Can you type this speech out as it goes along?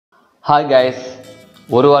Hi guys,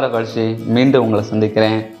 ஒரு வார கழிச்சு மீண்டும் உங்களை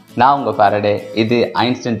சந்திக்கிறேன். நான் உங்கள் ஃபேரடே. இது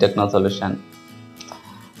ஐன்ஸ்டைன் டெக்னோ சொல்யூஷன்.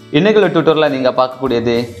 இன்னைக்குள்ள டியூட்டோரியலில் நீங்கள்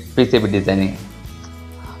பார்க்கக்கூடியது PCB designing.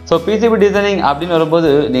 So PCB designing அப்படின்னு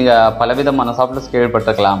வரும்போது நீங்கள் பலவிதமான சாஃப்ட்வேர்ஸ்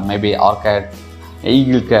கேள்விப்பட்டிருக்கலாம். மேபி ஆர்கேட்,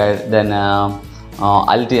 ஈகிள்கேட், தென்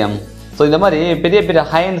அல்டிஎம். ஸோ இந்த மாதிரி பெரிய பெரிய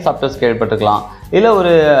ஹை அண்ட் சாஃப்ட்வேர்ஸ் கேள்விப்பட்டிருக்கலாம். இல்லை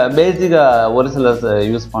ஒரு பேசிக்காக ஒரு சிலர்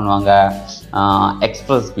யூஸ் பண்ணுவாங்க.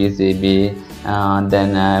 எக்ஸ்பிரஸ் PCB,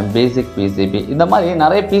 தென் பேசிக் PCB, இந்த மாதிரி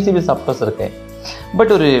நிறைய PCB சாஃப்ட்வேர்ஸ் இருக்குது.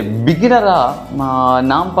 பட் ஒரு பிகினராக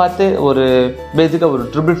நாம் பார்த்து ஒரு பேசிக்காக ஒரு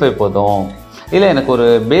 555 போதும், இல்லை எனக்கு ஒரு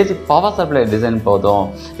பேசிக் பவர் சப்ளை டிசைன் போதும்,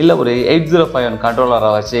 இல்லை ஒரு 8051 கண்ட்ரோலரை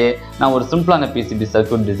வச்சு நான் ஒரு சிம்பிளான PCB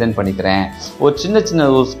சர்க்யூட் டிசைன் பண்ணிக்கிறேன், ஒரு சின்ன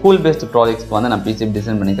ஒரு ஸ்கூல் பேஸ்டு ப்ராஜெக்ட்ஸ்க்கு வந்து நான் PCB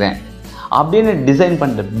டிசைன் பண்ணிக்கிறேன் அப்படின்னு டிசைன்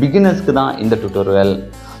பண்ணுற பிகினர்ஸ்க்கு தான் இந்த டியூட்டோரியல்.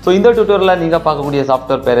 ஸோ இந்த டியூட்டோரியலில் நீங்கள் பார்க்கக்கூடிய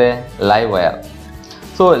சாஃப்ட்வேர் பேர் LiveWire.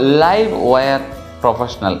 So LiveWire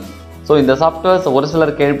professional. So இந்த சாஃப்ட்வேர்ஸ் ஒரு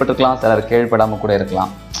சிலர் கேள்விப்பட்டிருக்கலாம், சிலர் கேள்விப்படாமல் கூட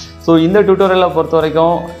இருக்கலாம். ஸோ இந்த டியூட்டோரியலை பொறுத்த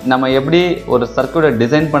வரைக்கும் நம்ம எப்படி ஒரு சர்க்யூட்டை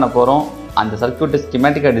டிசைன் பண்ண போகிறோம், அந்த சர்க்யூட்டை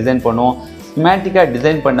ஸ்கிமேட்டிக்காக டிசைன் பண்ணுவோம், ஸ்கிமேட்டிக்காக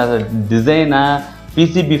டிசைன் பண்ண டிசைனை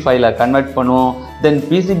PCB ஃபைலை கன்வெர்ட் பண்ணுவோம், தென்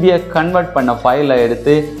PCBயை கன்வெர்ட் பண்ண ஃபைலை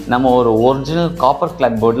எடுத்து நம்ம ஒரு ஒரிஜினல் காப்பர்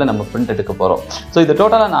கிளாத் போர்டில் நம்ம பிரிண்ட் எடுக்க போகிறோம். ஸோ இது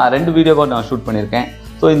டோட்டலாக நான் 2 வீடியோவாக நான் ஷூட் பண்ணியிருக்கேன்.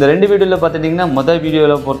 ஸோ இந்த 2 வீடியோவில் பார்த்துட்டிங்கன்னா முதல்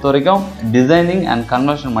வீடியோவில் பொறுத்த வரைக்கும் டிசைனிங் அண்ட்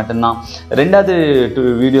கன்வர்ஷன் மட்டும்தான். 2வது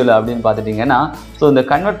வீடியோவில் அப்படின்னு பார்த்துட்டிங்கன்னா ஸோ இந்த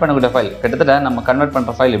கன்வெர்ட் பண்ணக்கூடிய ஃபைல் கிட்டத்தட்ட நம்ம கன்வெர்ட்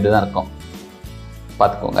பண்ணுற ஃபைல் இப்படி தான் இருக்கும்,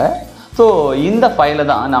 பார்த்துக்கோங்க. ஸோ இந்த ஃபைலை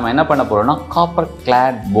தான் நம்ம என்ன பண்ண போகிறோம்னா copper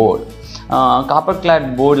cloth board. Copper cloth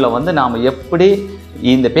போர்டில் வந்து நாம் எப்படி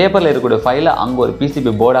இந்த பேப்பரில் இருக்கக்கூடிய ஃபைலை அங்கே ஒரு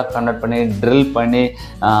PCB போர்டாக கன்வெர்ட் பண்ணி ட்ரில் பண்ணி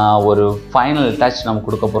ஒரு ஃபைனல் டச் நம்ம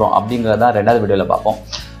கொடுக்க போகிறோம் அப்படிங்கிறதான் 2வது வீடியோவில் பார்ப்போம்.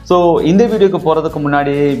 ஸோ இந்த வீடியோக்கு போகிறதுக்கு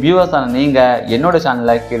முன்னாடி வியூவர்ஸான நீங்கள் என்னோடய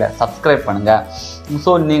சேனலை கீழே சப்ஸ்கிரைப் பண்ணுங்கள்.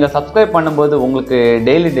 ஸோ நீங்கள் சப்ஸ்கிரைப் பண்ணும்போது உங்களுக்கு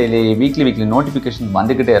டெய்லி வீக்லி நோட்டிஃபிகேஷன்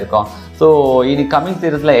வந்துக்கிட்டே இருக்கும். ஸோ இனி கமிங்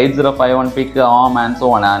சீரீஸில் 8051 பிக் ஆம் அண்ட் ஸோ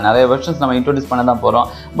நிறைய வெர்ஷன்ஸ் நம்ம இன்ட்ரோடியூஸ் பண்ண தான் போகிறோம்.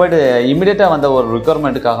 பட் இமீடியட்டாக வந்த ஒரு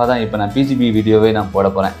ரிக்வயர்மெண்ட்டுக்காக தான் இப்போ நான் PCB வீடியோவே நான் போட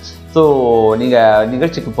போகிறேன். ஸோ நீங்கள்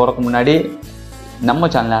நிகழ்ச்சிக்கு போகிறதுக்கு முன்னாடி நம்ம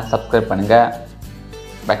சேனலை சப்ஸ்கிரைப் பண்ணுங்கள்.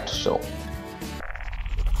 Back to show.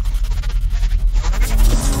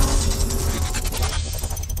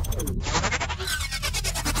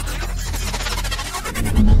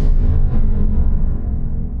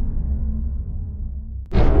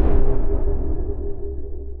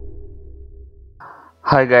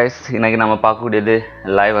 Hi guys, இன்றைக்கி நம்ம பார்க்கக்கூடியது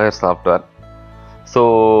LiveWire சாஃப்ட்வேர். ஸோ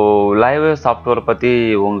LiveWire சாஃப்ட்வேரை பற்றி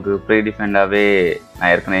உங்களுக்கு ப்ரீடிஃபைண்டாகவே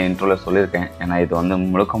நான் ஏற்கனவே இன்ட்ரோவில் சொல்லியிருக்கேன். ஏன்னா இது வந்து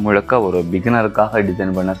முழுக்க ஒரு பிகினருக்காக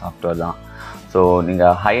டிசைன் பண்ண சாஃப்ட்வேர் தான். ஸோ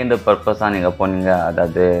நீங்கள் ஹை அண்ட் பர்பஸாக நீங்கள் போனீங்க,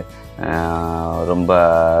 அதாவது ரொம்ப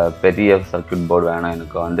பெரிய சர்க்யூட் போர்டு வேணும்,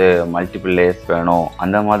 எனக்கு வந்து மல்டிபிள் லேயர்ஸ் வேணும்,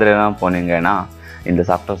 அந்த மாதிரிலாம் போனீங்கன்னா இந்த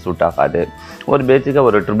சாஃப்ட்வேர் சூட் ஆகாது. ஒரு பேசிக்காக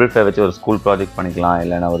ஒரு 555 வச்சு ஒரு ஸ்கூல் ப்ராஜெக்ட் பண்ணிக்கலாம்,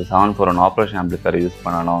 இல்லைனா ஒரு 741 ஆப்ரேஷன் ஆம்பிளிஃபையர் யூஸ்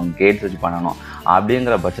பண்ணணும், கேட்ஸ் வச்சு பண்ணணும்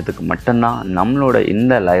அப்படிங்கிற பட்சத்துக்கு மட்டும்தான் நம்மளோட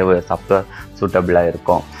இந்த LiveWire சாஃப்ட்வேர் சூட்டபிளாக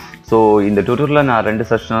இருக்கும். ஸோ இந்த டியூட்டோரியலில் நான் 2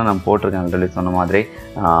 செஷனாக நான் போட்டிருக்கேன் ஆல்ரெடி சொன்ன மாதிரி.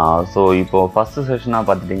 ஸோ இப்போது ஃபஸ்ட்டு செஷனாக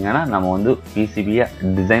பார்த்துட்டிங்கன்னா நம்ம வந்து PCBயை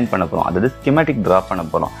டிசைன் பண்ண போகிறோம், அதாவது ஸ்கிமேட்டிக் ட்ரா பண்ண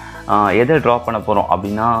போகிறோம். எதை ட்ரா பண்ண போகிறோம்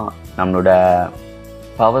அப்படின்னா நம்மளோட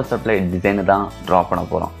பவர் சப்ளை டிசைனை தான் ட்ரா பண்ண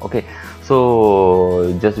போகிறோம். ஓகே, ஸோ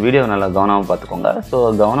ஜஸ்ட் வீடியோ நல்லா கவனமாக பார்த்துக்கோங்க. ஸோ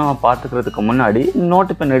கவனமாக பார்த்துக்கிறதுக்கு முன்னாடி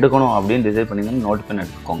நோட்டு பென் எடுக்கணும் அப்படின்னு டிசைட் பண்ணிங்கன்னா நோட்டு பென்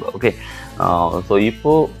எடுத்துக்கோங்க. ஓகே, ஸோ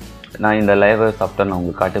இப்போது நான் இந்த LiveWire சாஃப்ட்வேர் நான்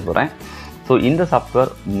உங்களுக்கு காட்ட போகிறேன். ஸோ இந்த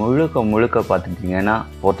சாஃப்ட்வேர் முழுக்க பார்த்துட்டிங்கன்னா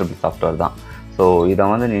போர்ட்டபிள் சாஃப்ட்வேர் தான். ஸோ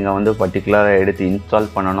இதை வந்து நீங்கள் வந்து பர்டிகுலராக எடுத்து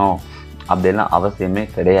இன்ஸ்டால் பண்ணணும் அப்படின்லாம் அவசியமே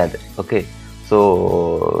கிடையாது. ஓகே, ஸோ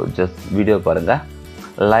ஜஸ்ட் வீடியோ பாருங்கள்.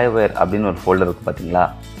 LiveWire அப்படின்னு ஒரு ஃபோல்டர் இருக்குது பார்த்தீங்களா?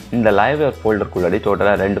 இந்த LiveWire ஃபோல்டருக்குள்ளாடி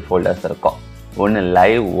டோட்டலாக 2 ஃபோல்டர்ஸ் இருக்கும். ஒன்று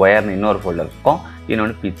LiveWireன்னு இன்னொரு ஃபோல்டர் இருக்கும்,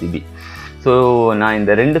 இன்னொன்று PCB. ஸோ நான்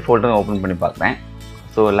இந்த 2 ஃபோல்டரும் ஓப்பன் பண்ணி பார்க்குறேன்.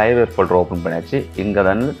 ஸோ LiveWire ஃபோல்டர் ஓப்பன் பண்ணியாச்சு. இங்கே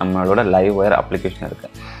வந்து நம்மளோட LiveWire அப்ளிகேஷன்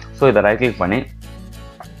இருக்குது. ஸோ இதை ரைட் கிளிக் பண்ணி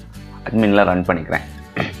அட்மினில் ரன் பண்ணிக்கிறேன்.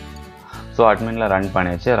 ஸோ அட்மினில் ரன்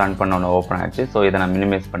பண்ணியாச்சு. ரன் பண்ணோன்னு ஓப்பன் ஆகிடுச்சு. ஸோ இதை நான்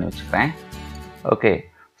மினிமைஸ் பண்ணி வச்சுக்கிறேன். ஓகே,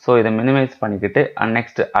 ஸோ இதை மினிமைஸ் பண்ணிக்கிட்டு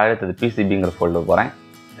நெக்ஸ்ட் அடுத்தது PCBங்கிற ஃபோல்டர் போகிறேன்.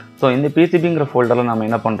 ஸோ இந்த PCBங்கிற ஃபோல்டரில் நம்ம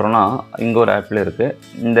என்ன பண்ணுறோன்னா, இங்கே ஒரு ஆப்பில் இருக்குது,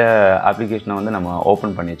 இந்த அப்ளிகேஷனை வந்து நம்ம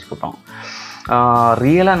ஓப்பன் பண்ணி வச்சுக்கிட்டோம்.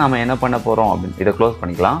 ரியலாக நம்ம என்ன பண்ண போகிறோம் அப்படின்னு இதை க்ளோஸ்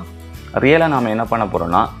பண்ணிக்கலாம். ரியலாக நம்ம என்ன பண்ண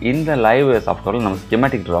போகிறோம்னா இந்த LiveWire சாஃப்ட்வேரில் நம்ம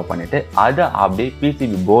ஸ்கிமேட்டிக் ட்ரா பண்ணிவிட்டு அதை அப்படியே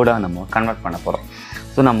PCB போர்டாக நம்ம கன்வெர்ட் பண்ண போகிறோம்.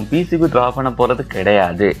 ஸோ நம்ம PCB ட்ரா பண்ண போகிறது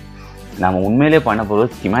கிடையாது, நம்ம உண்மையிலே பண்ண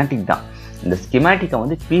போகிறது ஸ்கிமேட்டிக் தான். இந்த ஸ்கிமேட்டிக்கை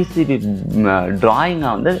வந்து பிசிபி டிராயிங்கை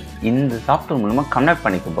வந்து இந்த சாஃப்ட்வேர் மூலமாக கன்வெர்ட்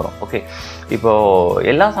பண்ணிக்க போகிறோம். ஓகே, இப்போது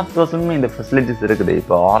எல்லா சாஃப்ட்வேர்ஸ்லுமே இந்த ஃபெசிலிட்டிஸ் இருக்குது.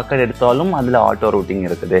 இப்போ ஆர்கேட் எடுத்தாலும் அதில் ஆட்டோ ரூட்டிங்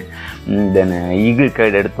இருக்குது, தென் ஈகிள்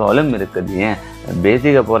கைட் எடுத்தாலும் இருக்குது, ஏன்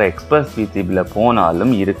பேசிக்காக போகிற எக்ஸ்பிரஸ் பிசிபியில்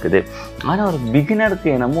போனாலும் இருக்குது. ஆனால் ஒரு பிகினருக்கு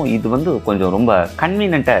என்னமோ இது வந்து கொஞ்சம் ரொம்ப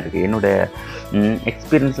கன்வீனியண்ட்டாக இருக்குது. என்னோடய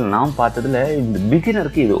எக்ஸ்பீரியன்ஸில் நான் பார்த்ததில் இந்த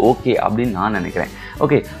பிகினருக்கு இது ஓகே அப்படின்னு நான் நினைக்கிறேன்.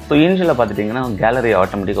 ஓகே, ஸோ இனிஷியலாக பார்த்துட்டிங்கன்னா கேலரி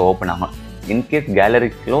ஆட்டோமேட்டிக்காக ஓப்பன் ஆகும். இன்கேஸ் கேலரி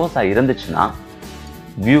க்ளோஸாக இருந்துச்சுன்னா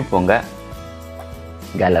வியூ போங்க,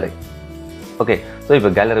 கேலரி. ஓகே, ஸோ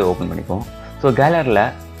இப்போ கேலரி ஓப்பன் பண்ணிப்போம். ஸோ கேலரியில்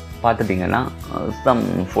பார்த்துட்டிங்கன்னா சம்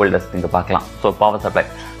ஃபோல்டர்ஸ் நீங்கள் பார்க்கலாம். So power supply.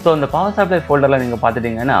 ஸோ இந்த பவர் சப்ளை ஃபோல்டரில் நீங்கள்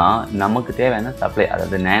பார்த்துட்டிங்கன்னா நமக்கு தேவையான சப்ளை,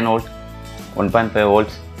 அதாவது 9 volt, 1.5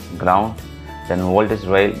 volts, ground, then voltage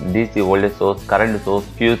rail, DC voltage source, current source,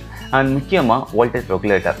 fuse, and முக்கியமாக வோல்டேஜ்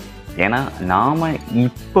ரெகுலேட்டர். ஏன்னா நாம்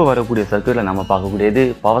இப்போ வரக்கூடிய சர்க்யூட்டில் நம்ம பார்க்கக்கூடியது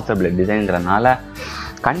பவர் சப்ளை டிசைன்கிறனால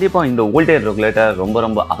கண்டிப்பாக இந்த வோல்டேஜ் ரெகுலேட்டர் ரொம்ப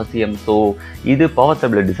ரொம்ப அவசியம். ஸோ இது பவர்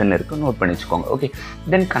சப்ளை டிசைன் இருக்குது, நோட் பண்ணி வச்சுக்கோங்க. ஓகே,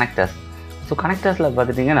 தென் கனெக்டர்ஸ். ஸோ கனெக்டர்ஸில்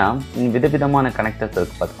பார்த்துட்டிங்கன்னா விதவிதமான கனெக்டர்ஸ்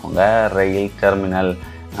இருக்குது பார்த்துக்கோங்க. ரயில், டெர்மினல்,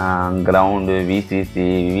 கிரவுண்டு, விசிசி,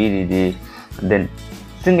 விடிடி, தென்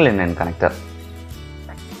சிங்கிள் இன்லைன் கனெக்டர்.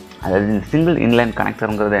 அதாவது இந்த சிங்கிள் இன்லைன்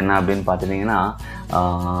கனெக்டருங்கிறது என்ன அப்படின்னு பார்த்துட்டிங்கன்னா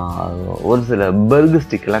ஒரு சில பர்கு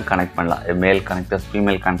ஸ்டிக்கெலாம் கனெக்ட் பண்ணலாம். மேல் கனெக்டர்ஸ்,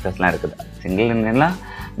 ஃபீமேல் கனெக்டர்ஸ்லாம் இருக்குது. சிங்கிள் இன்லைன்லாம்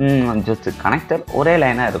ஜஸ்ட் கனெக்டர் ஒரே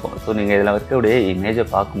லைனாக இருக்கும். ஸோ நீங்கள் இதில் இருக்கக்கூடிய இமேஜை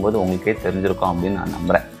பார்க்கும்போது உங்களுக்கே தெரிஞ்சிருக்கும் அப்படின்னு நான்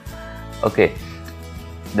நம்புகிறேன். ஓகே,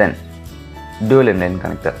 தென் dual inline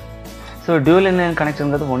connector. So dual inline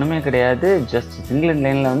கனெக்டருங்கிறது ஒன்றுமே கிடையாது, ஜஸ்ட் சிங்கிள்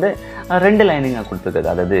இன்லைனில் வந்து 2 லைனிங்காக கொடுத்துருக்குது.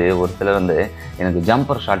 அதாவது ஒரு சிலர் வந்து எனக்கு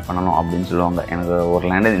ஜம்பர் ஷார்ட் பண்ணணும் அப்படின்னு சொல்லுவாங்க. எனக்கு ஒரு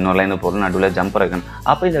லைன் இன்னொரு லைனு போடணும், நடுவில் ஜம்பர் வைக்கணும்.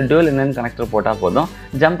 அப்போ இந்த டியூவல் இன்லைன் கனெக்டர் போட்டால் போதும்,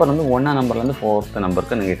 ஜம்பர் வந்து 1ஆம் நம்பர்லேருந்து 4th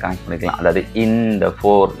நம்பருக்கு நீங்கள் கனெக்ட் பண்ணிக்கலாம். அதாவது இந்த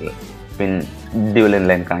 4 பின் டியூவல்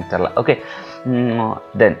இன்லைன் கனெக்டரில். ஓகே,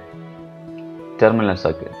 தென் terminal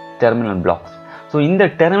circuit, terminal blocks. So இந்த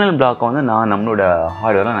டெர்மினல் பிளாக்கை வந்து நம்மளோட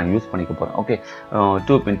ஹார்ட்வேரில் நான் யூஸ் பண்ணிக்க போகிறேன். ஓகே,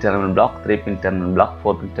 2 பின் டெர்மினல் பிளாக், 3 பின் டெர்மினல் பிளாக்,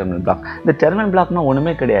 4 பின் டெர்மினல் பிளாக். இந்த டெர்மினல் பிளாக்னால்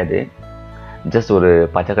ஒன்றுமே கிடையாது, ஜஸ்ட் ஒரு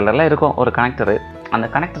பச்சை கலரில் இருக்கும் ஒரு கனெக்டரு. அந்த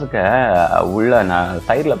கனெக்டருக்கு உள்ள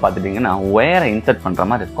சைடில் பார்த்துட்டிங்கன்னா ஒயரை இன்சர்ட் பண்ணுற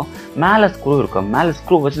மாதிரி இருக்கும். மேலே ஸ்க்ரூ இருக்கும், மேலே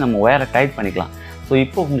ஸ்க்ரூ வச்சு நம்ம ஒயரை டைட் பண்ணிக்கலாம். ஸோ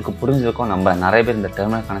இப்போ உங்களுக்கு புரிஞ்சிருக்கும். நம்ம நிறைய பேர் இந்த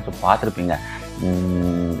டெர்மினல் கனெக்டர் பார்த்துருப்பீங்க,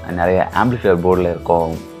 நிறைய ஆம்பிளிஃபையர் போர்டில்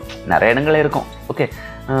இருக்கும், நிறைய இடங்களில் இருக்கும். ஓகே,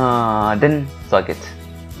 தென் சாக்கெட்.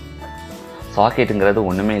 சாக்கெட்டுங்கிறது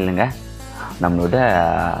ஒன்றுமே இல்லைங்க, நம்மளோட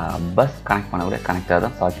பஸ் கனெக்ட் பண்ணக்கூடிய கனெக்டர்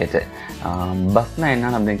தான் சாக்கெட்டு. பஸ்னால்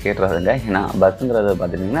என்னென்னு அப்படின்னு கேட்டுறாதுங்க. ஏன்னா பஸ்ஸுங்கிறது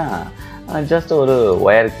பார்த்துட்டிங்கன்னா ஜஸ்ட் ஒரு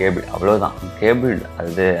ஒயர் கேபிள், அவ்வளோதான். கேபிள்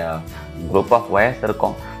அது குரூப் ஆஃப் ஒயர்ஸ்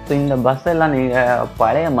இருக்கும். ஸோ இந்த பஸ் எல்லாம் நீங்கள்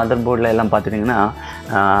பழைய மதர் போர்டில் எல்லாம் பார்த்துட்டிங்கன்னா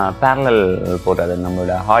பேரலல் போர்டு, அது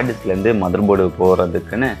நம்மளோட heart டிஸ்க்லேருந்து mother board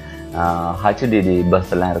போகிறதுக்குன்னு HDD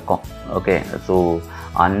bus எல்லாம் இருக்கும். ஓகே, ஸோ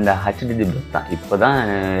அந்த ஹச்டிடி பஸ் தான் இப்போ தான்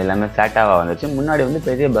எல்லாமே ஃப்ளாட்டாக வந்துச்சு. முன்னாடி வந்து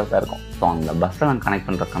பெரிய பஸ்ஸாக இருக்கும். ஸோ அந்த பஸ்ஸெல்லாம் கனெக்ட்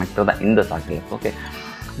பண்ணுற கனெக்டர் தான் இந்த சாக்கெட். ஓகே,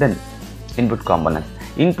 தென் இன்புட் காம்பனன்ட்ஸ்.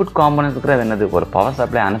 இன்புட் காம்பனன்ட்ஸுங்கிறது என்னது? ஒரு பவர்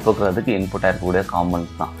சப்ளை அனுப்புகிறதுக்கு இன்புட்டாக இருக்கக்கூடிய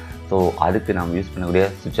காம்பனன்ட்ஸ் தான். ஸோ அதுக்கு நம்ம யூஸ் பண்ணக்கூடிய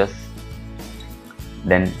சுவிச்சஸ்,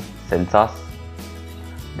 தென் சென்சார்ஸ்,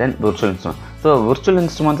 தென் விர்ச்சுவல் இன்ஸ்ட்ருமெண்ட். ஸோ விர்ச்சுவல்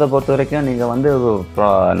இன்ஸ்ட்ருமெண்ட்ஸை பொறுத்த வரைக்கும் நீங்கள் வந்து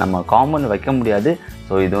நம்ம காம்பனன்ட் வைக்க முடியாது.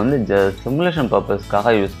 ஸோ இது வந்து சிமுலேஷன்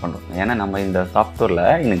பர்பஸ்க்காக யூஸ் பண்ணுறோம். ஏன்னா நம்ம இந்த சாஃப்ட்வேரில்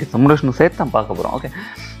இன்றைக்கி சிமுலேஷன் சேர்த்து தான் பார்க்க போகிறோம். ஓகே,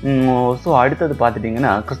 ஸோ அடுத்தது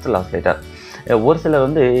பார்த்துட்டிங்கன்னா கிறிஸ்டல் ஆசிலேட்டர். ஒரு சிலர்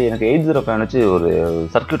வந்து எனக்கு 805 வச்சு ஒரு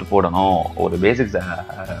சர்க்யூட் போடணும், ஒரு பேசிக்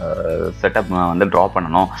செட்டப் வந்து ட்ரா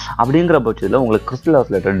பண்ணணும் அப்படிங்கிற பட்சத்தில் உங்களுக்கு கிறிஸ்டல்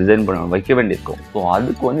ஆசிலேட்டர் டிசைன் பண்ண வைக்க வேண்டியிருக்கும். ஸோ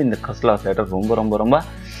அதுக்கு வந்து இந்த கிறிஸ்டல் ஆசிலேட்டர் ரொம்ப ரொம்ப ரொம்ப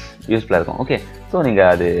யூஸ்ஃபுல்லாக இருக்கும். ஓகே, ஸோ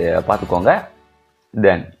நீங்கள் அது பார்த்துக்கோங்க.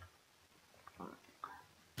 தென்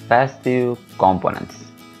பேசிவ் காம்போனன்ட்ஸ்.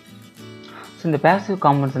 ஸோ இந்த பேசிவ்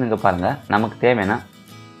காம்போனன்ட்ஸ் நீங்கள் பாருங்கள், நமக்கு தேவையான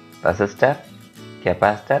resistor,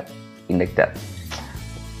 capacitor, inductor.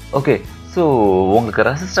 Okay, so உங்களுக்கு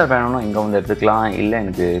ரெசிஸ்டர் வேணும்னா இங்கே வந்து எடுத்துக்கலாம். இல்லை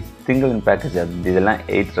எனக்கு சிங்கிள் இன் பேக்கேஜ், அது இதெல்லாம்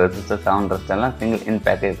 8 ரெசிஸ்டர், 7 ரெசிஸ்டர்லாம் சிங்கிள் இன்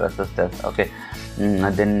பேக்கேஜ் ரெசிஸ்டர்ஸ். ஓகே,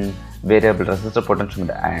 தென் வேரியபிள் ரெசிஸ்டர்,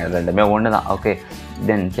 பொட்டன்ஷியோமீட்டர், ரெண்டுமே ஒன்று தான். ஓகே,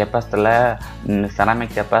 தென் கெப்பாசிட்டரில்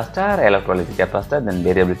செராமிக் கெப்பாசிட்டர், எலக்ட்ரோலிக் கெப்பாசிட்டர், தென்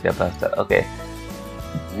வேரியபிள் கெப்பாசிட்டர். ஓகே,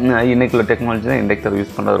 இன்னைக்குள்ள டெக்னாலஜி தான் இண்டக்டர்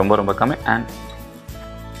யூஸ் பண்ணுறது ரொம்ப ரொம்ப கம்மி. அண்ட்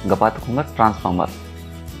இங்கே பார்த்துக்கோங்க டிரான்ஸ்ஃபார்மர்.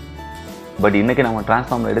 பட் இன்றைக்கி நம்ம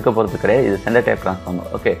டிரான்ஸ்ஃபார்மர் எடுக்க போகிறது கிடையாது, இது சென்டர் டைப் டிரான்ஸ்ஃபார்மர்.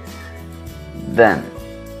 ஓகே, தென்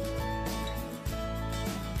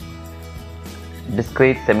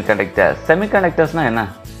டிஸ்க்ரீட் செமிகண்டக்டர். செமிகண்டக்டர்ஸ்னால் என்ன?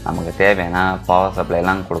 நமக்கு தேவையான பவர்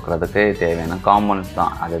சப்ளைலாம் கொடுக்குறதுக்கு தேவையான காம்பனன்ட்ஸ்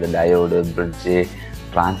தான். அதாவது டயோடு, பிரிட்ஜு,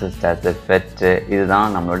 டிரான்சிஸ்டர்ஸு, ஃபெட்டு,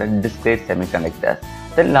 இதுதான் நம்மளோட டிஸ்க்ரீட் செமிகண்டக்டர்ஸ்.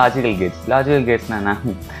 தென் லாஜிக்கல் கேட்ஸ்னால் என்ன,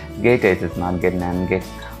 gate ISIS, not gate, NAND gate,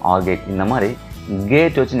 R gate. இந்த மாதிரி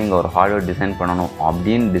கேட் வச்சு நீங்கள் ஒரு ஹார்ட்வேர் டிசைன் பண்ணணும்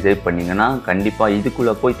அப்படின்னு டிசைட் பண்ணிங்கன்னா கண்டிப்பாக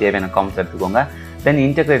இதுக்குள்ளே போய் தேவையான காம்ஸ் எடுத்துக்கோங்க. தென்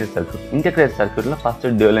இன்டெகிரேட்டட் சர்க்யூட்டில்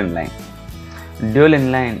ஃபஸ்ட்டு டியூவல்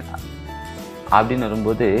இன்லைன் அப்படின்னு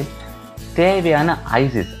வரும்போது தேவையான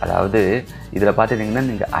ஐசிஸ், அதாவது இதில் பார்த்துட்டிங்கன்னா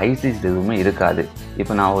நீங்கள் ஐசிஸ் எதுவுமே இருக்காது.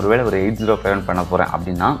 இப்போ நான் ஒருவேளை ஒரு 8051 பண்ண போகிறேன்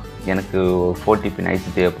அப்படின்னா எனக்கு 40 பின் ஐசி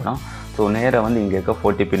தேவைப்படும். ஸோ நேராக வந்து இங்கே இருக்க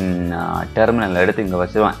 40 பின் டெர்மினல் எடுத்து இங்கே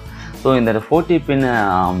வச்சுருவேன். ஸோ இந்த 40 பின்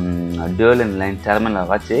டியூவல் இன்லைன் டெர்மினலை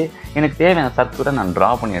வச்சு எனக்கு தேவையான சர்க்யூட்டை நான் ட்ரா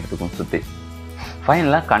பண்ணி எடுத்துக்குவேன், சுற்றி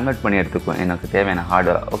ஃபைனலாக கன்வெர்ட் பண்ணி எடுத்துக்குவேன் எனக்கு தேவையான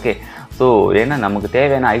ஹார்ட்வேர். ஓகே, ஸோ ஏன்னா நமக்கு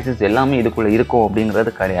தேவையான ஐசிஸ் எல்லாமே இதுக்குள்ளே இருக்கும்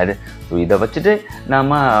அப்படிங்கிறது கிடையாது. ஸோ இதை வச்சுட்டு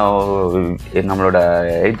நம்மளோட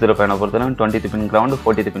 8051 பொறுத்தவரை 20 பின் கிரவுண்டு,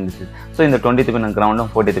 40 பின் விசிசி. ஸோ இந்த 20 பின்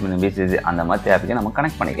கிரவுண்டும் 40 பின் விசிசி அந்த மாதிரி தேவைக்கு நம்ம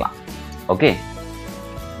கனெக்ட் பண்ணிக்கலாம். ஓகே,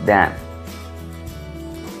 தென்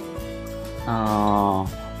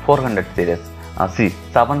 400 சீரியஸ்,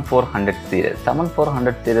 7400 சீரியஸ்.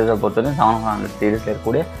 7400 சீரியஸை பொறுத்தவரை 7400 சீரியஸில்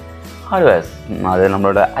இருக்கக்கூடிய ஹார்ட்வேர்ஸ், அது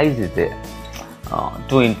நம்மளோட ஐசிஸு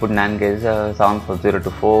 2 input NAND Gates,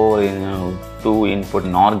 74024, 2 input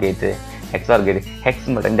NOR கேட்டு, XOR கேட்டு, ஹெக்ஸ்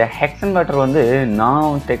இன்வெர்ட்டர். இந்த ஹெக்ஸ் இன்வெர்ட்டர் வந்து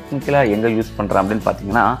நான் டெக்னிக்கலாக எங்கே யூஸ் பண்ணுறேன் அப்படின்னு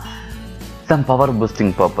பார்த்தீங்கன்னா சம் பவர்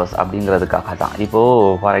பூஸ்டிங் பர்பஸ் அப்படிங்கிறதுக்காக தான்.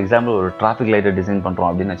 இப்போது ஃபார் எக்ஸாம்பிள் ஒரு டிராஃபிக் லைட்டை டிசைன் பண்ணுறோம்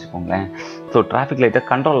அப்படின்னு வச்சுக்கோங்களேன். ஸோ டிராஃபிக் லைட்டை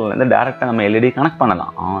கண்ட்ரோல்லேருந்து டேரெக்டாக நம்ம எல்இடி கனெக்ட்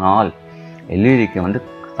பண்ணலாம். ஆனால் எல்இடிக்கு வந்து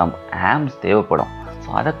சம் ஆம்ஸ் தேவைப்படும். ஸோ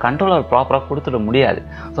அதை கண்ட்ரோலர் ப்ராப்பராக கொடுத்துட முடியாது.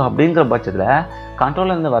 ஸோ அப்படிங்கிற பட்சத்தில்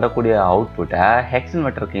கண்ட்ரோலர்லேருந்து வரக்கூடிய அவுட்புட்டை ஹெக்ஸ்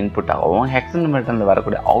இன்வெர்ட்டருக்கு இன்புட்டாகவும், ஹெக்ஸ் இன்வெர்ட்டர்லேருந்து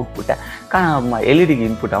வரக்கூடிய அவுட்புட்டை எல்இடிக்கு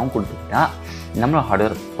இன்புட்டாகவும் கொடுத்துக்கிட்டா நம்மளோட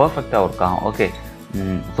ஹார்ட்வேர் பர்ஃபெக்டாக ஒர்க் ஆகும். ஓகே,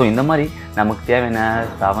 ஸோ இந்த மாதிரி நமக்கு தேவையான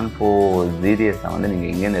 74 சீரியஸை வந்து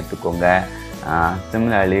நீங்கள் இங்கேருந்து எடுத்துக்கோங்க.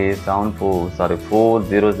 சிமிலர்லி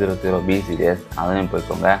 4000B சீரியஸ் அதையும்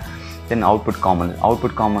போய்க்கோங்க. தென்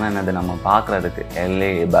அவுட்புட் காமன் என்னது நம்ம பார்க்குறதுக்கு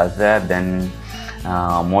எல்ஏ buzzer, then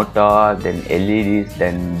motor, then LEDs,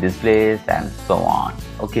 then displays and so on.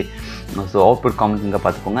 Okay, so output common இங்கே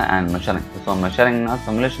பார்த்துக்கோங்க. And measuring. ஸோ மெஷரிங்னா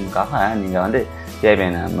சிமுலேஷனுக்காக நீங்கள் வந்து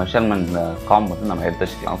தேவையான மெஷர்மெண்ட் காம்பஸ் நம்ம எடுத்து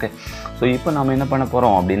வச்சுக்கலாம். ஓகே, ஸோ இப்போ நம்ம என்ன பண்ண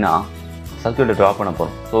போகிறோம் அப்படின்னா சர்க்யூட்டை ட்ரா பண்ண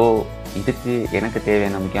போகிறோம். ஸோ இதுக்கு எனக்கு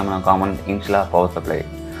தேவையான முக்கியமான common இன்ஷியலாக power supply.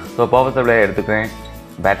 So power supply எடுத்துக்கிறேன்.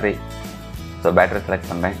 பேட்டரி. ஸோ பேட்டரி செலக்ட்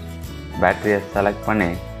பண்ணுறேன். பேட்டரியை செலக்ட் பண்ணி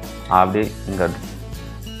அப்படி இங்கே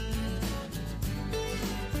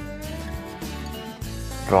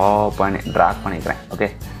ட்ராக் பண்ணிக்கிறேன். ஓகே,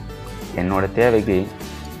 என்னோடய தேவைக்கு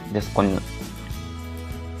ஜஸ்ட் கொஞ்சம்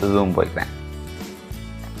ஜூம் போய்க்கிறேன்.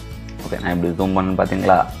 ஓகே, நான் இப்படி ஜூம் பண்ணு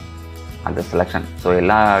பார்த்தீங்களா அந்த செலெக்ஷன். ஸோ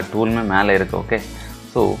எல்லா டூலுமே மேலே இருக்குது. ஓகே,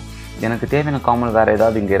 ஸோ எனக்கு தேவையான காமன் வேறு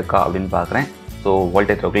ஏதாவது இங்கே இருக்கா அப்படின்னு பார்க்குறேன். ஸோ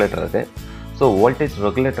வோல்டேஜ் ரெகுலேட்டர் இருக்குது. ஸோ வோல்டேஜ்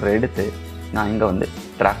ரெகுலேட்டரை எடுத்து நான் இங்கே வந்து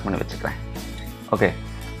ட்ராக் பண்ணி வச்சுக்கிறேன். ஓகே,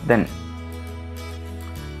 தென்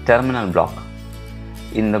டெர்மினல் பிளாக்.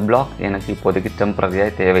 இந்த பிளாக் எனக்கு இப்போதைக்கு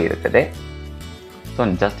டெம்பரரியாக தேவை இருக்குது. ஸோ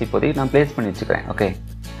ஜஸ்ட் இப்போதைக்கு நான் ப்ளேஸ் பண்ணி வச்சுக்கிறேன். ஓகே,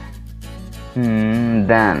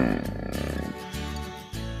 தென்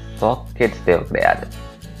சாக்கெட்ஸ் தேவை கிடையாது.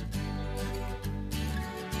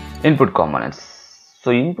 Input components. ஸோ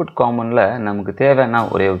இன்புட் காமனில் நமக்கு தேவைன்னா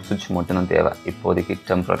ஒரே ஒரு சுவிட்ச் மட்டும்தான் தேவை இப்போதைக்கு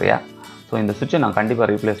டெம்பரரியாக. ஸோ இந்த சுவிட்சை நான் கண்டிப்பாக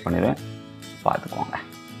ரீப்ளேஸ் பண்ணிடுவேன், பார்த்துக்கோங்க.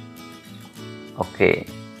 ஓகே,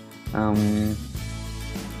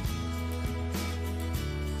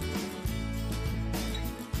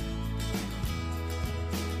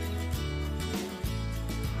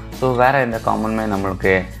 ஸோ வேறு எந்த காமனுமே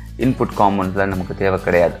நம்மளுக்கு இன்புட் காமன்ஸில் நமக்கு தேவை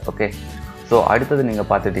கிடையாது. ஓகே, ஸோ அடுத்தது நீங்கள்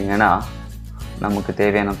பார்த்துட்டிங்கன்னா நமக்கு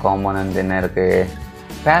தேவையான காம்பனன்ட் என்ன இருக்குது,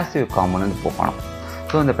 பேசிவ் காம்பனன்ட் போகணும்.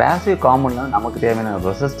 ஸோ இந்த பேசிவ் காம்பனன்ட் நமக்கு தேவையான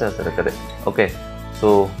ரெசிஸ்டர்ஸ் இருக்குது. Okay, so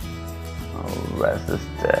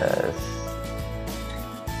resistors,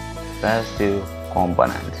 passive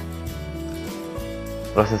component,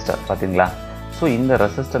 resistor பார்த்தீங்களா. ஸோ இந்த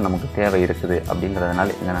ரெசிஸ்டர் நமக்கு தேவை இருக்குது அப்படிங்கிறதுனால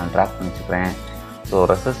இங்கே நான் ட்ராக் பண்ணி வச்சுக்கிறேன். ஸோ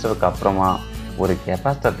ரெசிஸ்டருக்கு அப்புறமா ஒரு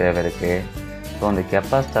கெப்பாசிட்டர் தேவை இருக்குது. ஸோ அந்த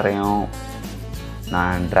கெப்பாசிட்டரையும்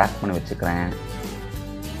நான் ட்ராக் பண்ணி வச்சுக்கிறேன்.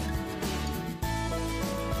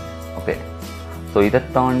 ஓகே, ஸோ இதை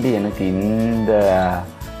தாண்டி எனக்கு இந்த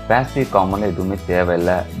பேசிவ் காமனில் எதுவுமே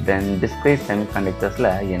தேவையில்லை. தென் டிஸ்க்ரீட் செமிகண்டக்டர்ஸில்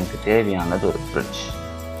எனக்கு தேவையானது ஒரு பிரிட்ஜ்.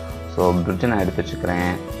 ஸோ பிரிட்ஜை நான் எடுத்து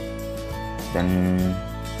வச்சுக்கிறேன். தென்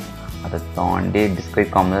அதை தாண்டி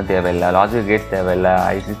டிஸ்க்ரீட் காமன் தேவையில்லை, லாஜிக் கேட்ஸ் தேவையில்லை,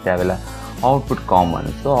 ஐசிஸ் தேவையில்லை. Output common.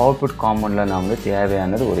 ஸோ அவுட்புட் காமனில் நான் வந்து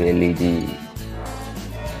தேவையானது ஒரு LED.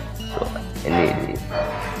 So LED.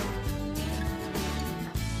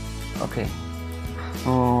 Okay,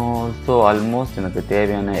 so almost எனக்கு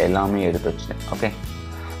தேவையான எல்லாமே எடுத்து வச்சுட்டேன். ஓகே,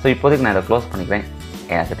 ஸோ இப்போதைக்கு நான் இதை க்ளோஸ் பண்ணிக்கிறேன்.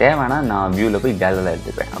 எனக்கு தேவைன்னா நான் வியூவில் போய் கேலரியில்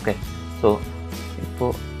எடுத்துக்கிறேன். ஓகே, ஸோ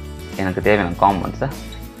இப்போது எனக்கு தேவையான காம்பவுண்ட்ஸை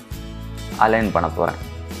அலைன் பண்ண போகிறேன்.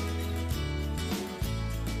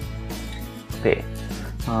 ஓகே,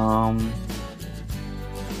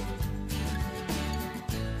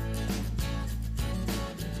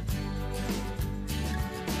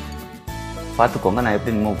 பார்த்துக்கோங்க நான்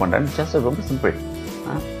எப்படி மூவ் பண்ணுறேன்னு. ஜஸ்ட் ரொம்ப சிம்பிள்.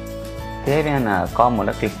 தேவையான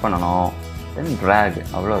காம்பவுண்டை கிளிக் பண்ணணும், தென் ட்ராக்,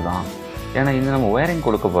 அவ்வளோதான். ஏன்னா இது நம்ம ஒயரிங்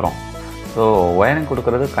கொடுக்க போகிறோம். ஸோ ஒயரிங்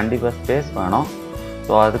கொடுக்குறது கண்டிப்பாக ஸ்பேஸ் வேணும்.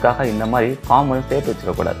 ஸோ அதுக்காக இந்த மாதிரி காம்பவுண்ட் சேர்த்து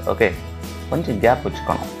வச்சுக்கக்கூடாது. ஓகே, கொஞ்சம் கேப்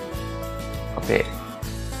வச்சுக்கணும். ஓகே,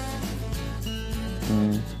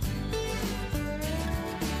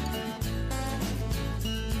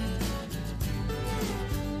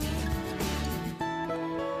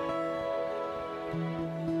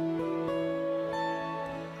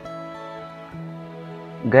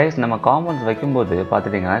 கைஸ் நம்ம காம்பவுண்ட்ஸ் வைக்கும்போது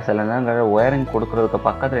பார்த்துட்டிங்கன்னா சில நேரங்களில் ஒயரிங் கொடுக்குறதுக்கு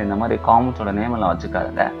பக்கத்தில் இந்த மாதிரி காம்பவுண்ட்ஸோட நேமெல்லாம்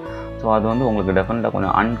வச்சுக்காதுங்க. ஸோ அது வந்து உங்களுக்கு டெஃபினட்டாக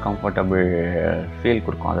கொஞ்சம் அன்கம்ஃபர்டபுள் ஃபீல்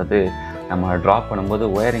கொடுக்கும். அதாவது நம்ம ட்ராப் பண்ணும்போது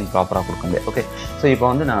ஒயரிங் ப்ராப்பராக கொடுக்க முடியாது. ஓகே, ஸோ இப்போ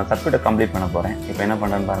வந்து நான் சர்க்யூட்டை கம்ப்ளீட் பண்ண போகிறேன். இப்போ என்ன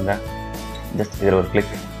பண்ணுறேன்னு பாருங்கள். ஜஸ்ட் இதில் ஒரு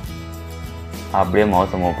கிளிக், அப்படியே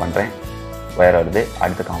மவுஸை மூவ் பண்ணுறேன், ஒயர் வருது.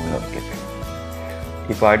 அடுத்த காம்பவுண்ட் ஒரு கிளிக்.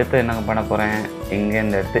 இப்போ அடுத்து என்ன பண்ண போகிறேன்,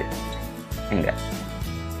 இங்கேருந்து எடுத்து இங்கே,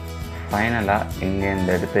 ஃபைனலாக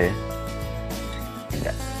இங்கேருந்து எடுத்து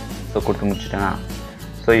இங்கே. ஸோ கொடுத்து முடிச்சுட்டேன்னா,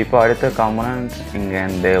 ஸோ இப்போ அடுத்த காம்பனன்ட்ஸ்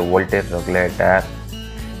இங்கேருந்து வோல்டேஜ்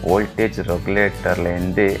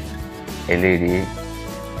ரெகுலேட்டர்லேருந்து எல்இடி,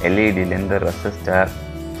 எல்இடிலேருந்து ரெசிஸ்டர்,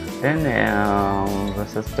 தென்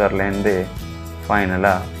ரெசிஸ்டர்லேருந்து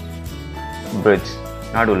ஃபைனலாக பிரிட்ஜ்,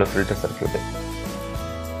 நடுவில் ஃபில்டர் சர்க்யூட்டு.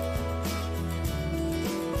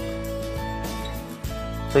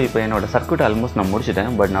 ஸோ இப்போ என்னோடய சர்க்யூட் ஆல்மோஸ்ட் நான்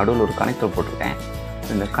முடிச்சுட்டேன். பட் நடுவில் ஒரு கனெக்டர் போட்டிருக்கேன்.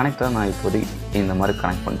 இந்த கனெக்டரை நான் இப்போதைக்கு இந்த மாதிரி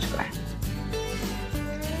கனெக்ட் பண்ணிச்சுக்கிறேன்.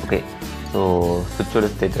 ஓகே, ஸோ சுவிட்சோட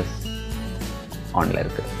ஸ்டேட்டஸ் ஆனில்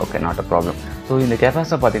இருக்குது. Okay, not a problem. So இந்த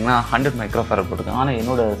கெப்பாசிட்டர் பார்த்தீங்கன்னா 100 மைக்ரோஃபாரட் போட்டிருக்கேன். ஆனால்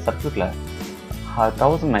என்னோடய சர்க்யூட்டில்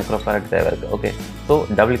 1000 மைக்ரோஃபாரட் தேவை இருக்குது. ஓகே, ஸோ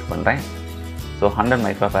டபுள் கிளிக் பண்ணுறேன். ஸோ 100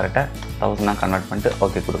 மைக்ரோஃபாரட்டை 1000 கன்வெர்ட் பண்ணிட்டு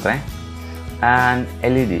ஓகே கொடுக்குறேன். அண்ட்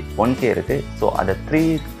எல்இடி 1K இருக்குது. ஸோ அதை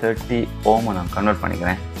 330 ஓமை நான் கன்வெர்ட்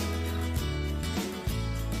பண்ணிக்கிறேன்.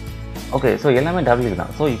 ஓகே, ஸோ எல்லாமே டபுள்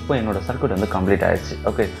தான். ஸோ இப்போ என்னோடய சர்க்யூட் வந்து கம்ப்ளீட் ஆயிடுச்சு.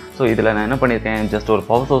 ஓகே, ஸோ இதில் நான் என்ன பண்ணியிருக்கேன், ஜஸ்ட் ஒரு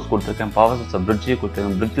பவர் சோர்ஸ் கொடுத்துருக்கேன். பவர் சோர்ஸை பிரிட்ஜே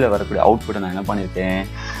கொடுத்துருக்கேன். பிரிட்ஜில் வரக்கூடிய அவுட்புட்டை நான் என்ன பண்ணியிருக்கேன்,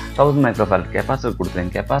 1000 மைக்ரோஃபாரட் கெப்பாசிட்டர்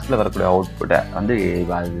கொடுத்துருக்கேன். கெப்பாசிட்டியில் வரக்கூடிய அவுட்புட்டை வந்து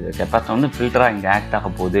கெப்பாசிட்டர் வந்து ஃபில்டராக இங்கே ஆக்ட்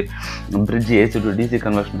ஆக போகுது. Bridge AC to DC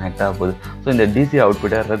conversion act ஆக போகுது. ஸோ இந்த டிசி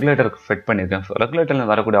அவுட்புட்டை ரெகுலேட்டருக்கு ஃபிட் பண்ணியிருக்கேன். ஸோ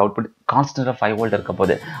ரெகுலேட்டரில் வரக்கூடிய அவுட்புட் கான்ஸ்டன்ட்டாக 5 வோல்ட் இருக்க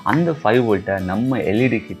போகுது. அந்த 5 வோல்ட்டை நம்ம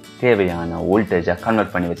எல்இடிக்கு தேவையான வோல்டேஜாக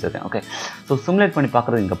கன்வெர்ட் பண்ணி வச்சுருக்கேன். ஓகே, ஸோ சிமுலேட் பண்ணி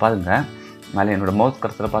பார்க்குறது இங்கே பாருங்கள். மேலே என்னோடய மவுஸ்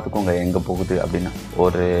கர்சரில் பார்த்துக்கோங்க எங்கே போகுது அப்படின்னு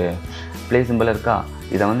ஒரு ப்ளே சிம்பிள் இருக்கா.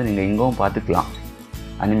 இதை வந்து நீங்கள் எங்கவும் பார்த்துக்கலாம்.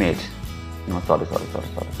 Animate, sorry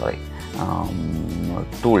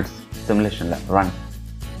tools, சிமுலேஷனில் run.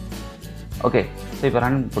 Okay, so இப்போ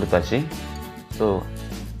ரன் கொடுத்தாச்சு. ஸோ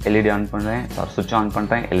எல்இடி ஆன் பண்ணுறேன், சுவிட்ச் ஆன்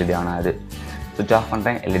பண்ணுறேன், எல்இடி ஆன் ஆகுது. சுவிட்ச் ஆஃப்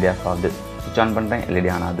பண்ணுறேன், எல்இடி ஆஃப் ஆகுது. சுவிட்ச் ஆன் பண்ணுறேன்,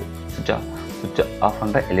 எல்இடி ஆன் ஆகுது. சுவிட்ச் ஆஃப்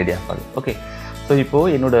பண்ணுறேன், எல்இடி ஆஃப் ஆகுது. ஓகே, ஸோ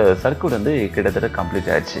இப்போது என்னோடய சர்க்யூட் வந்து கிட்டத்தட்ட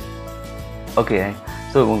கம்ப்ளீட் ஆகிடுச்சு. ஓகே,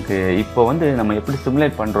 ஸோ உங்களுக்கு இப்போ வந்து நம்ம எப்படி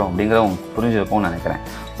சிமுலேட் பண்ணுறோம் அப்படிங்கிற உங்களுக்கு புரிஞ்சிருக்கும்னு நினைக்கிறேன்.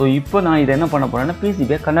 ஸோ இப்போ நான் இதை என்ன பண்ண போகிறேன்னா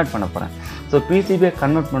பிசிபியை கன்வெர்ட் பண்ண போகிறேன். ஸோ பிசிபியை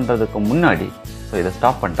கன்வெர்ட் பண்ணுறதுக்கு முன்னாடி ஸோ இதை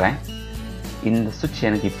ஸ்டாப் பண்ணுறேன். இந்த சுவிட்ச்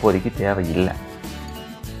எனக்கு இப்போதைக்கு தேவையில்லை.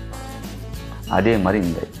 அதே மாதிரி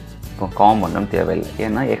இந்த இப்போ காம்பவுண்டும் தேவையில்லை.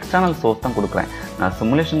 ஏன்னா எக்ஸ்டர்னல் சோர்ஸ் தான் கொடுக்குறேன். நான்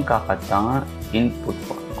சிமுலேஷனுக்காகத்தான் இன்புட்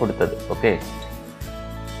கொடுத்தது. ஓகே,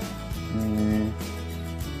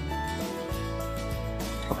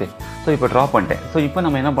 ஓகே, ஸோ இப்போ ட்ராப் பண்ணிட்டேன். ஸோ இப்போ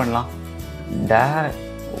நம்ம என்ன பண்ணலாம்,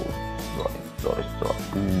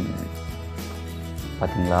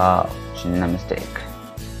 பார்த்தீங்களா, சின்ன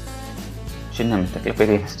மிஸ்டேக்கில்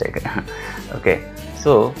பெரிய மிஸ்டேக். ஓகே,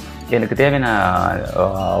 ஸோ எனக்கு தேவையான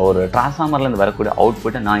ஒரு டிரான்ஸ்ஃபார்மர்லேருந்து வரக்கூடிய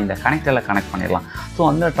அவுட்புட்டை நான் இந்த கனெக்டரில் கனெக்ட் பண்ணிடலாம். ஸோ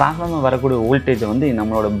அந்த டிரான்ஸ்ஃபார்மர் வரக்கூடிய வோல்டேஜை வந்து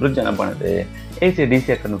நம்மளோட பிரிட்ஜ் என்ன பண்ணுது, ஏசி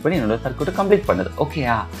டிசியை கன்வெர்ட் பண்ணி என்னோடய சர்க்யூட்டை கம்ப்ளீட் பண்ணுது.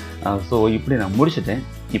 ஓகேயா, ஸோ இப்படி நான் முடிச்சுட்டேன்.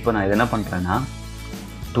 இப்போ நான் இதை என்ன பண்ணுறேன்னா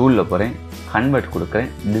டூலில் போகிறேன், கன்வெர்ட் கொடுக்குறேன்,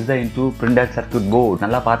 design to printed circuit board.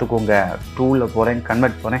 நல்லா பார்த்துக்கோங்க, டூலில் போகிறேன்,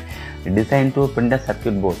 கன்வெர்ட் போகிறேன், design to printed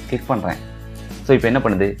circuit board click பண்ணுறேன். ஸோ இப்போ என்ன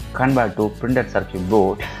பண்ணுது, convert to printed circuit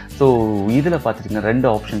board. So இதில் பார்த்துட்டிங்கன்னா 2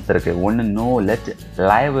 ஆப்ஷன்ஸ் இருக்குது. ஒன்று no let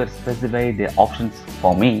LiveWire specify the options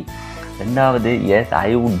for me. ரெண்டாவது S I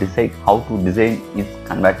would decide how to design is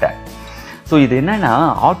converted. So இது என்னென்னா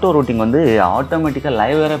ஆட்டோ ரூட்டிங் வந்து ஆட்டோமேட்டிக்காக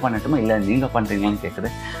லைவ்வேரே பண்ணட்டுமா இல்லை நீங்கள் பண்ணுறீங்களான்னு கேட்குது.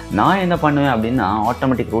 நான் என்ன பண்ணுவேன் அப்படின்னா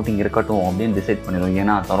ஆட்டோமேட்டிக் ரூட்டிங் இருக்கட்டும் அப்படின்னு டிசைட் பண்ணிடுவேன்.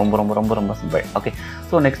 ஏன்னா அது ரொம்ப ரொம்ப ரொம்ப ரொம்ப சிம்பிள். ஓகே,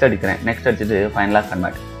 ஸோ நெக்ஸ்ட் அடிக்கிறேன். நெக்ஸ்ட் அடிச்சுட்டு ஃபைனலாக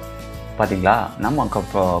கன்வெர்ட். பார்த்தீங்களா, நம்ம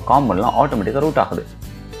காம்பவுண்ட்லாம் ஆட்டோமேட்டிக்காக ரூட் ஆகுது.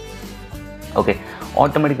 Okay,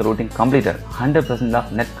 automatic routing completed. 100%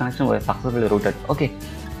 of net connection successfully rooted. Okay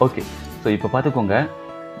okay so இப்போ பார்த்துக்கோங்க,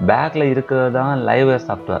 பேக்கில் இருக்கிறது தான் லைவ்வேர்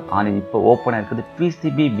சாஃப்ட்வேர். ஆனால் இப்போ ஓப்பனாக இருக்குது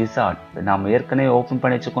பிசிபி விசார்ட். நம்ம ஏற்கனவே ஓப்பன்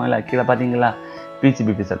பண்ணி வச்சுக்கோம் இல்லை, கீழே பார்த்தீங்களா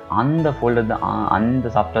பிசிபி விசார்ட், அந்த ஃபோல்டர் தான், அந்த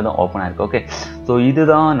சாஃப்ட்வேர் தான் ஓப்பனாக இருக்குது. ஓகே, ஸோ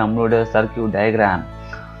இதுதான் நம்மளோட சர்க்யூட் டயக்ராம்.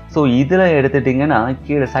 ஸோ இதில் எடுத்துட்டிங்கன்னா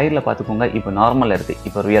கீழே சைடில் பார்த்துக்கோங்க, இப்போ நார்மலில் இருக்குது,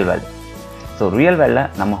 இப்போ ரியல் வேல். ஸோ ரியல் வேலில்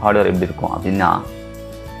நம்ம ஹார்ட்வேர் எப்படி இருக்கும் அப்படின்னா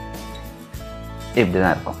இப்படி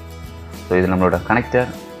தான் இருக்கும். ஸோ இது நம்மளோட கனெக்டர்,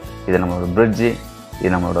 இது நம்மளோட பிரிட்ஜு,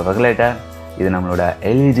 இது நம்மளோட ரெகுலேட்டர், இது நம்மளோட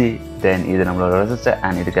எல்இடி, தென் இது நம்மளோட ரெசிஸ்டர்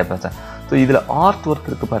அண்ட் இது கெப்பாசிட்டர். ஸோ இதில் ஆர்ட் ஒர்க்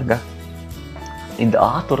இருக்குது பாருங்க, இந்த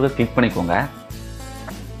ஆர்ட் ஒர்க்கை கிளிக் பண்ணிக்கோங்க.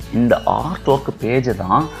 இந்த ஆர்ட் ஒர்க் பேஜை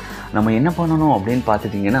தான் நம்ம என்ன பண்ணணும் அப்படின்னு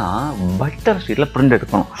பார்த்துட்டிங்கன்னா பட்டர் ஷீட்டில் பிரிண்ட்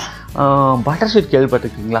எடுக்கணும். பட்டர் ஷீட்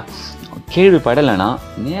கேள்விப்பட்டிருக்கீங்களா? கேள்விப்படலைன்னா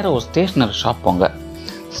நேராக ஒரு ஸ்டேஷ்னரி ஷாப் போங்க.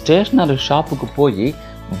 ஸ்டேஷ்னரி ஷாப்புக்கு போய்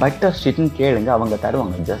பட்டர் ஷீட்னு கேளுங்க, அவங்க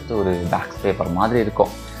தருவாங்க. ஜஸ்ட் ஒரு பேக்ஸ் பேப்பர் மாதிரி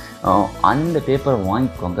இருக்கும். அந்த பேப்பரை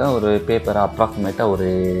வாங்கிக்கோங்க. ஒரு பேப்பர் அப்ராக்சிமேட்டாக ஒரு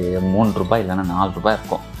 3 ரூபாய் இல்லைன்னா 4 ரூபாய்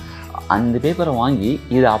இருக்கும். அந்த பேப்பரை வாங்கி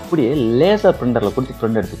இதை அப்படியே லேசர் பிரிண்டரில் கொடுத்து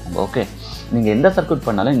பிரிண்ட் எடுத்துக்கோங்க. ஓகே, நீங்கள் எந்த சர்க்யூட்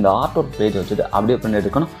பண்ணாலும் இந்த ஆர்ட் ஒர்க் பேஜ் வச்சுட்டு அப்படியே பிரிண்ட்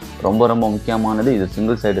எடுக்கணும். ரொம்ப ரொம்ப முக்கியமானது, இது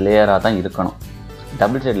சிங்கிள் சைடு லேயராக தான் இருக்கணும்,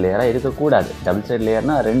 டபுள் சைடு லேயராக இருக்கக்கூடாது. டபுள் சைடு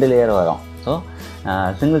லேயர்னால் 2 லேயர் வரும். ஸோ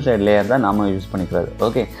சிங்கிள் சைடு லேயர் தான் நாம் யூஸ் பண்ணிக்கிறது.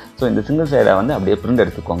 ஓகே, ஸோ இந்த சிங்கிள் சைடை வந்து அப்படியே பிரிண்ட்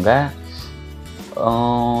எடுத்துக்கோங்க.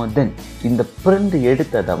 தென் இந்த பிரிண்ட்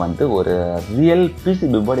எடுத்ததை வந்து ஒரு ரியல்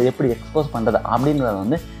பிசிபி போர்டு எப்படி எக்ஸ்போஸ் பண்ணுறது அப்படின்றத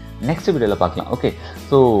வந்து நெக்ஸ்ட் வீடியோவில் பார்க்கலாம். ஓகே,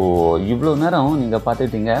 ஸோ இவ்வளோ நேரம் நீங்கள்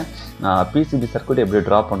பார்த்துக்கிட்டீங்க பிசிபி சர்க்யூட் எப்படி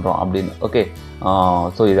ட்ரா பண்ணுறோம் அப்படின்னு. ஓகே,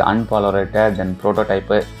 ஸோ இது அன்பாலரேட்டட், தென்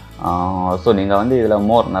ப்ரோட்டோடைப்பு. ஸோ நீங்கள் வந்து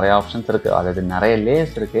இதில் நிறைய ஆப்ஷன்ஸ் இருக்குது, அதாவது நிறைய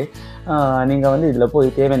லேயர்ஸ் இருக்குது. நீங்கள் வந்து இதில்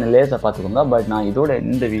போய் தேவையான லேயர்ஸை பார்த்துக்கோங்க. பட் நான் இதோட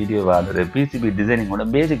இந்த வீடியோவை அதாவது பிசிபி டிசைனிங்கோட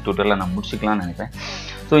பேசிக் டியூட்டோரியலை நான் முடிச்சிக்கலாம்னு நினைப்பேன்.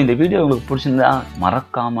 ஸோ இந்த வீடியோ உங்களுக்கு பிடிச்சிருந்தா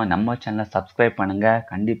மறக்காமல் நம்ம சேனலை சப்ஸ்கிரைப் பண்ணுங்கள்.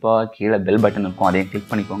 கண்டிப்பாக கீழே பெல் பட்டன் இருக்கும், அதையும் கிளிக்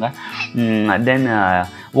பண்ணிக்கோங்க. தென்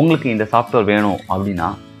உங்களுக்கு இந்த சாஃப்ட்வேர் வேணும் அப்படின்னா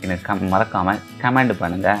எனக்கு மறக்காமல் கமெண்ட்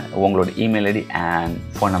பண்ணுங்கள், உங்களோட email ID and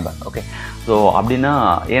phone number. Okay, so அப்படின்னா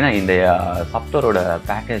ஏன்னா இந்த சாஃப்ட்வேரோட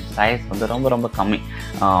பேக்கேஜ் சைஸ் வந்து ரொம்ப ரொம்ப கம்மி.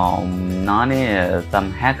 நானே சம்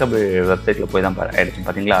ஹேக்கபிள் வெப்சைட்டில் போய் தான் எடுத்தேன்.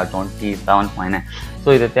 பார்த்தீங்களா 27.9. ஸோ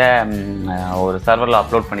இதை ஒரு சர்வரில்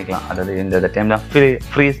அப்லோட் பண்ணிக்கலாம். அதாவது இந்த டைமில்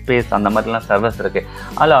ஃப்ரீ ஸ்பேஸ் அந்த மாதிரிலாம் சர்வர்ஸ் இருக்குது,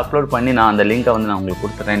 அதில் அப்லோட் பண்ணி நான் அந்த லிங்கை வந்து நான் உங்களுக்கு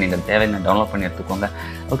கொடுத்துட்றேன். நீங்கள் தேவையான டவுன்லோட் பண்ணி எடுத்துக்கோங்க.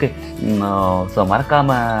 ஓகே, ஸோ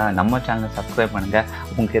மறக்காமல் நம்ம சேனலை சப்ஸ்கிரைப் பண்ணுங்கள்.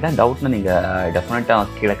 உங்களுக்கு எதாவது டவுட்னா நீங்கள்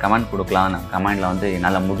டெஃபினட்டாக கீழே கமெண்ட் கொடுக்கலாம். நான் கமெண்டில் வந்து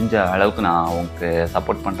என்னால் முடிஞ்ச அளவுக்கு நான் உங்களுக்கு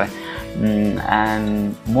சப்போர்ட் பண்ணுறேன். அண்ட்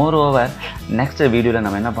மோர் ஓவர் நெக்ஸ்ட் வீடியோவில்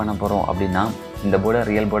நம்ம என்ன பண்ண போகிறோம் அப்படின்னா இந்த போர்டை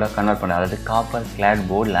ரியல் போர்டாக கன்வெர்ட் பண்ண, அதாவது காப்பர் கிளாட்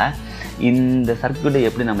போர்டில் இந்த சர்க்யூட்டை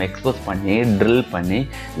எப்படி நம்ம எக்ஸ்போஸ் பண்ணி ட்ரில் பண்ணி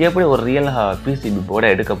எப்படி ஒரு ரியல் பிசிபி போர்டை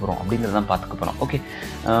எடுக்க போகிறோம் அப்படிங்கிறதான் பார்த்துக்க போகிறோம். ஓகே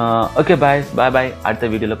ஓகே பாய்ஸ், பாய் பாய்.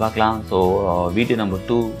 அடுத்த வீடியோவில் பார்க்கலாம். ஸோ வீடியோ நம்பர்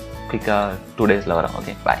 2 குயிக்காக 2 டேஸில் வரோம்.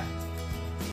 Okay bye.